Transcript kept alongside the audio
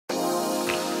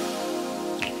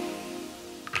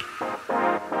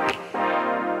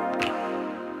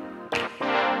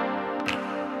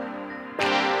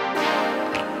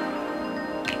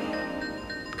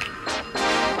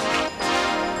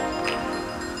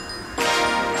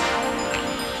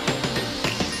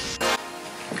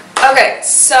Okay,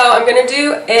 so I'm going to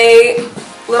do a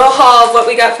little haul of what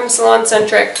we got from Salon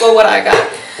Centric. Well, what I got.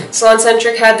 Salon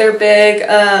Centric had their big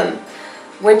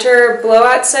winter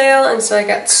blowout sale, and so I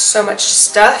got so much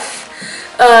stuff.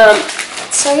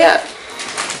 So yeah,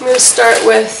 I'm going to start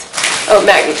with, oh,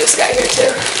 Maggie just got here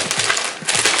too.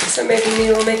 So maybe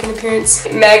me will make an appearance.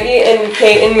 Maggie and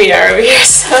Kate and me are over here,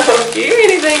 so if you hear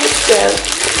anything, it's them.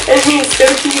 And he's so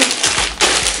cute.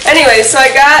 Anyway, so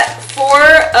I got 4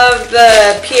 of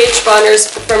the pH bonders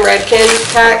from Redken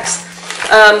packs.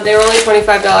 They were only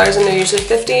 $25 and they're usually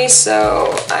 $50,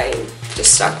 so I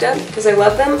just stocked up because I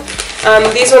love them.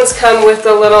 These ones come with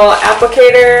the little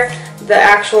applicator, the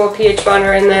actual pH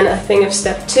bonder, and then a thing of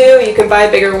step 2. You can buy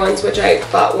bigger ones, which I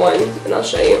bought one, and I'll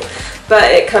show you.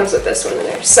 But it comes with this one in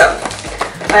there. So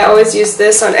I always use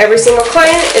this on every single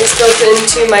client. It's built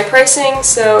into my pricing,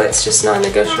 so it's just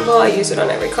non-negotiable. I use it on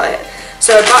every client.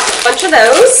 So I bought a bunch of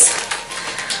those.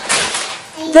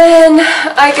 Then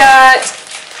I got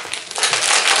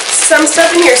some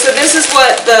stuff in here. So this is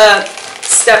what the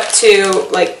step 2,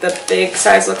 like the big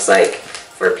size, looks like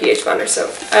for a pH bonder. So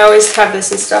I always have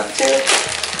this in stock too.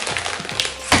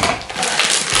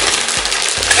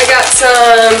 I got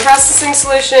some processing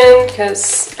solution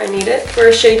because I need it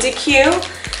for Shades EQ.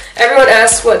 Everyone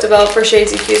asks what developer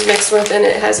Shades EQ is mixed with, and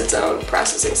it has its own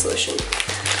processing solution.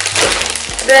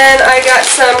 Then I got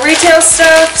some retail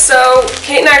stuff. So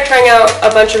Kate and I are trying out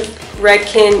a bunch of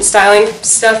Redken styling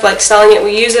stuff, like selling it.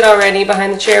 We use it already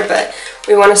behind the chair, but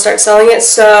we want to start selling it.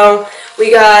 So we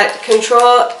got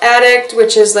Control Addict,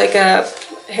 which is like a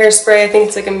hairspray. I think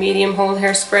it's like a medium hold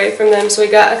hairspray from them. So we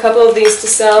got a couple of these to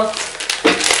sell.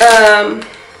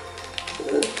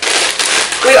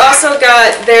 We also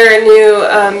got their new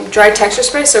dry texture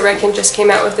spray. So Redken just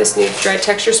came out with this new dry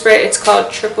texture spray. It's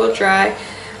called Triple Dry.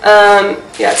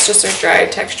 Yeah, it's just a dry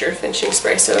texture finishing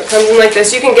spray. So it comes in like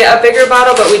this. You can get a bigger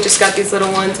bottle, but we just got these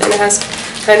little ones, and it has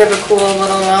kind of a cool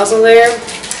little nozzle there.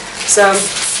 So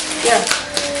yeah,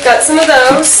 got some of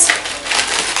those.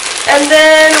 And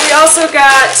then we also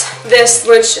got this,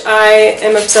 which I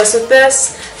am obsessed with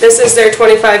this. This is their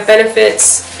 25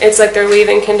 Benefits. It's like their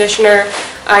leave-in conditioner.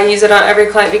 I use it on every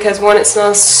client because 1, it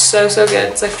smells so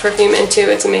good. It's like perfume, and 2,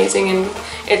 it's amazing, and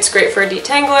it's great for a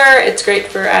detangler. It's great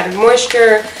for added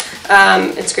moisture.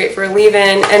 It's great for a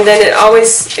leave-in, and then it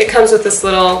comes with this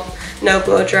little no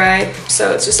blow dry.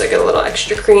 So it's just like a little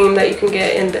extra cream that you can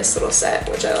get in this little set,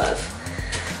 which I love.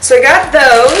 So I got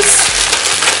those.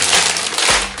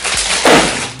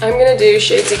 I'm gonna do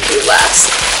Shades EQ last.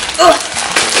 Ugh.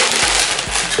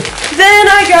 Then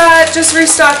I got just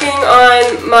restocking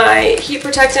on my heat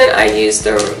protectant. I use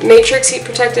the Matrix heat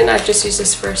protectant. I've just used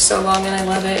this for so long and I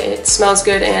love it. It smells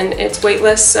good and it's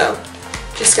weightless, so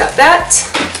just got that.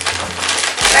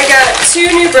 I got 2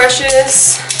 new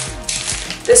brushes.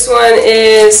 This one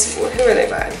is, who are they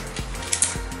by?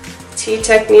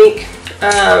 T-Technique.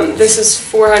 This is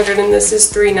 400 and this is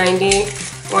 390.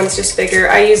 One's just bigger.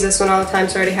 I use this one all the time,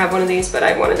 so I already have one of these, but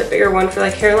I wanted a bigger one for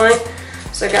like hairline.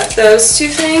 So I got those 2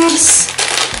 things.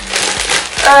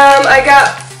 I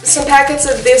got some packets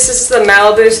of this. This is the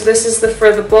Malibu, so this is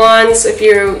for the blondes. If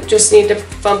you just need to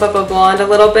bump up a blonde a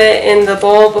little bit in the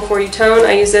bowl before you tone,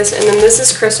 I use this. And then this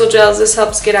is Crystal Gels. This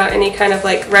helps get out any kind of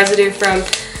like residue from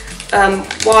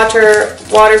water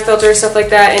filter, stuff like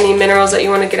that, any minerals that you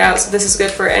want to get out. So this is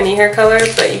good for any hair color,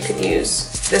 but you could use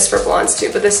this for blondes too,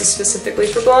 but this is specifically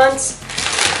for blondes.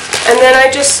 And then I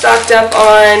just stocked up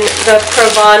on the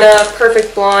Pravana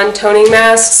Perfect Blonde Toning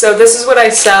Mask. So this is what I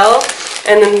sell,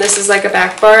 and then this is like a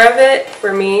back bar of it,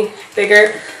 for me,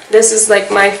 bigger. This is like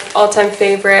my all-time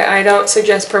favorite. I don't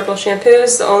suggest purple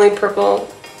shampoos. The only purple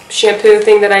shampoo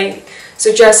thing that I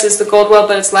suggest is the Goldwell,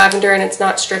 but it's lavender and it's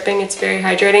not stripping. It's very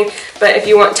hydrating. But if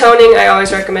you want toning, I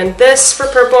always recommend this for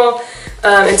purple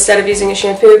instead of using a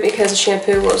shampoo, because a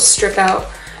shampoo will strip out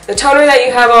the toner that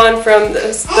you have on from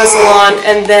the salon,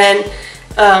 and then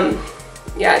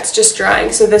yeah, it's just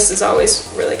drying. So this is always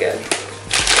really good.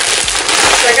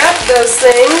 So I got those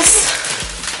things.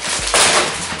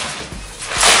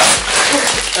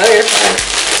 Oh, you're fine.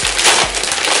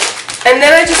 And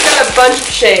then I just got a bunch of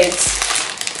shades.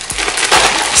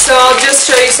 So I'll just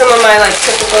show you some of my like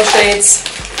typical shades.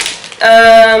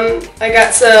 I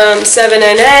got some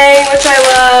 7NA, which I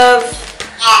love.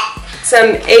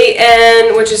 Some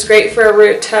 8N, which is great for a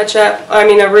root touch-up. I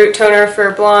mean, a root toner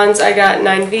for blondes. I got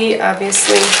 9V,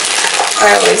 obviously.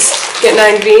 I always get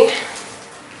 9V.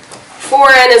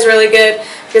 4N is really good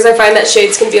because I find that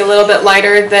shades can be a little bit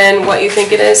lighter than what you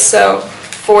think it is. So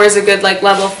 4 is a good like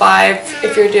level 5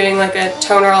 if you're doing like a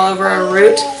toner all over a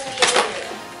root.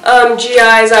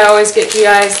 GIs, I always get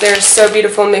GIs. They're so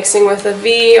beautiful mixing with a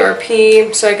V or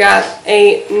P. So I got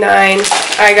 8, 9.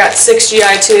 I got 6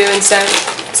 GI too, and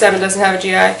 7 doesn't have a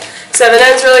GI.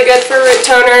 7N's really good for root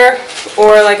toner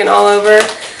or like an all over.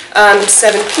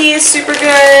 7P is super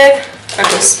good. I'm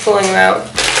just pulling them out.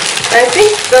 I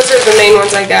think those are the main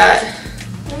ones I got.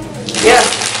 Yeah.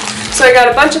 So I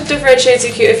got a bunch of different shades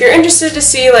of cute. If you're interested to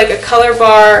see like a color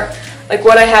bar, like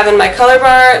what I have in my color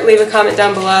bar, leave a comment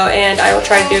down below and I will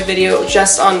try to do a video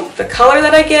just on the color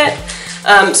that I get.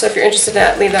 So if you're interested in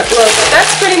that, leave that below. But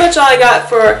that's pretty much all I got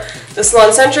for the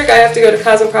Salon Centric. I have to go to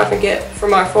Cosmoprof and get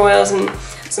from our foils and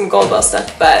some Goldwell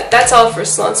stuff. But that's all for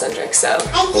Salon Centric. So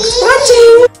thanks for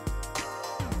watching!